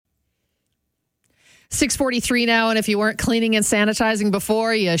6:43 now, and if you weren't cleaning and sanitizing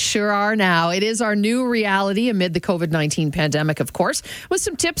before, you sure are now. It is our new reality amid the COVID-19 pandemic, of course, with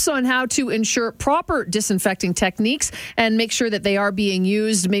some tips on how to ensure proper disinfecting techniques and make sure that they are being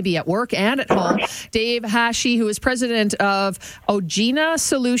used maybe at work and at home. Dave Hashi, who is president of Ogena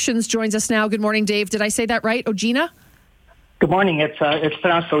Solutions, joins us now. Good morning, Dave. Did I say that right? Ogena? Good morning. It's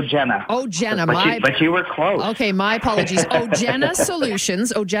pronounced Ogena. Ogena. But you were close. Okay, my apologies. Ogena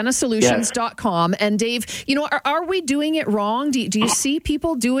Solutions, ogenasolutions.com. And Dave, are we doing it wrong? Do you see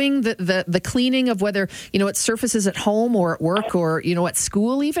people doing the cleaning of whether, it's surfaces at home or at work or, at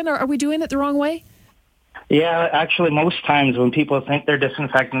school even? Are we doing it the wrong way? Yeah, actually, most times when people think they're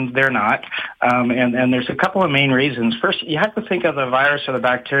disinfecting, they're not. And there's a couple of main reasons. First, you have to think of the virus or the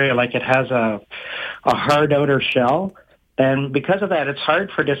bacteria like it has a hard outer shell. And because of that, it's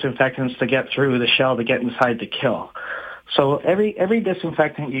hard for disinfectants to get through the shell to get inside to kill. So every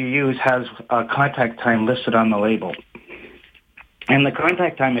disinfectant you use has a contact time listed on the label. And the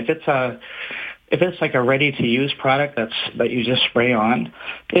contact time, if it's like a ready-to-use product that you just spray on,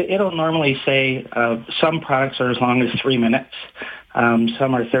 it'll normally say some products are as long as 3 minutes.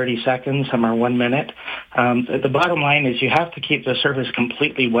 Some are 30 seconds. Some are 1 minute. The bottom line is you have to keep the surface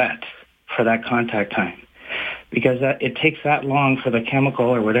completely wet for that contact time, because it takes that long for the chemical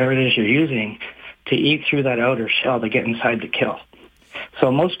or whatever it is you're using to eat through that outer shell to get inside to kill.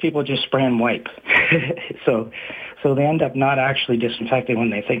 So most people just spray and wipe. So they end up not actually disinfecting when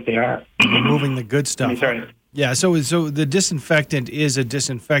they think they are. Removing the good stuff. Sorry. Yeah, so the disinfectant is a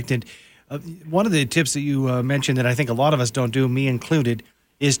disinfectant. One of the tips that you mentioned that I think a lot of us don't do, me included,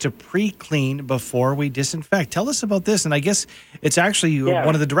 is to pre-clean before we disinfect. Tell us about this, and I guess it's actually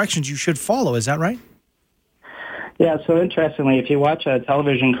one of the directions you should follow. Is that right? Yeah, so interestingly, if you watch a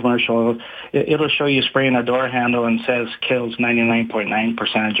television commercial, it'll show you spraying a door handle and says kills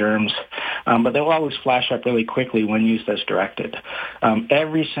 99.9% of germs, but they'll always flash up really quickly when used as directed.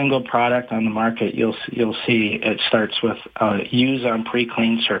 Every single product on the market, you'll see it starts with use on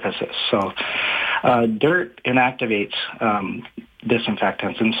pre-cleaned surfaces. So dirt inactivates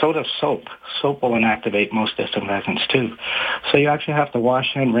disinfectants, and so does soap. Soap will inactivate most disinfectants too. So you actually have to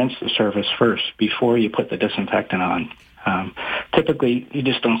wash and rinse the surface first before you put the disinfectant on. Typically, you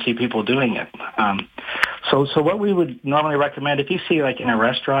just don't see people doing it. So what we would normally recommend, if you see like in a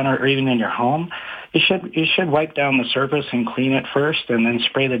restaurant or even in your home, you should wipe down the surface and clean it first, and then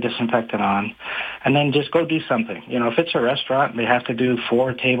spray the disinfectant on, and then just go do something. If it's a restaurant, they have to do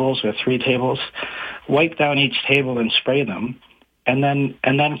 4 tables or 3 tables. Wipe down each table and spray them. And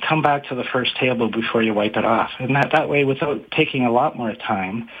then come back to the first table before you wipe it off. And that way, without taking a lot more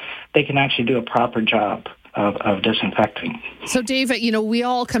time, they can actually do a proper job of disinfecting. So, Dave, we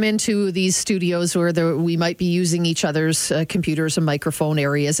all come into these studios where we might be using each other's computers and microphone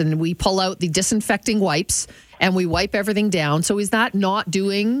areas, and we pull out the disinfecting wipes and we wipe everything down. So is that not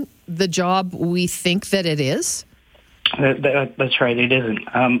doing the job we think that it is? That's right. It isn't,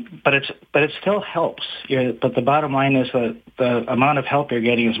 but it still helps. But the bottom line is that the amount of help you're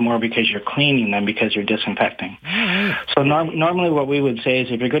getting is more because you're cleaning than because you're disinfecting. So normally, what we would say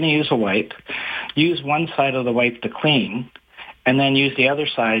is, if you're going to use a wipe, use one side of the wipe to clean, and then use the other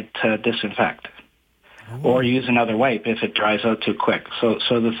side to disinfect. Or use another wipe if it dries out too quick. So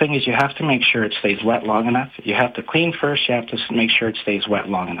the thing is, you have to make sure it stays wet long enough. You have to clean first. You have to make sure it stays wet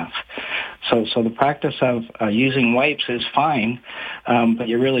long enough. So the practice of using wipes is fine, but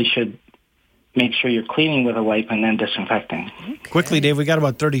you really should make sure you're cleaning with a wipe and then disinfecting. Okay. Quickly, Dave, we got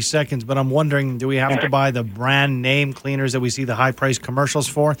about 30 seconds, but I'm wondering, do we have to buy the brand name cleaners that we see the high-priced commercials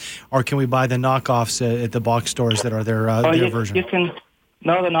for, or can we buy the knockoffs at the box stores that are their version? You can.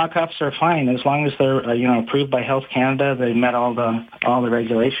 No, the knockoffs are fine as long as they're approved by Health Canada. They met all the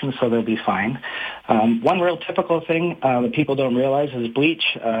regulations, so they'll be fine. One real typical thing that people don't realize is bleach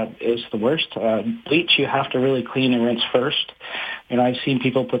is the worst. Bleach you have to really clean and rinse first. I've seen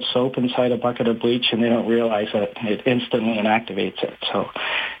people put soap inside a bucket of bleach and they don't realize that it instantly inactivates it. So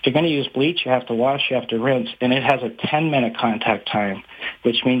if you're going to use bleach, you have to wash, you have to rinse, and it has a 10-minute contact time,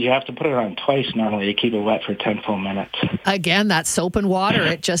 which means you have to put it on twice normally to keep it wet for 10 full minutes. Again, that soap and water,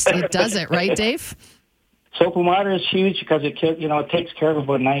 it does it, right, Dave? Soap and water is huge because it takes care of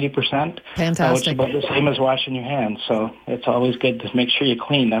about 90%. Fantastic. Which is about the same as washing your hands. So it's always good to make sure you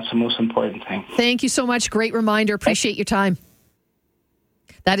clean. That's the most important thing. Thank you so much. Great reminder. Appreciate your time.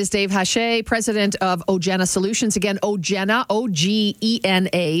 That is Dave Hache, president of Ogena Solutions. Again, Ogena,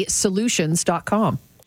 Ogena, solutions.com.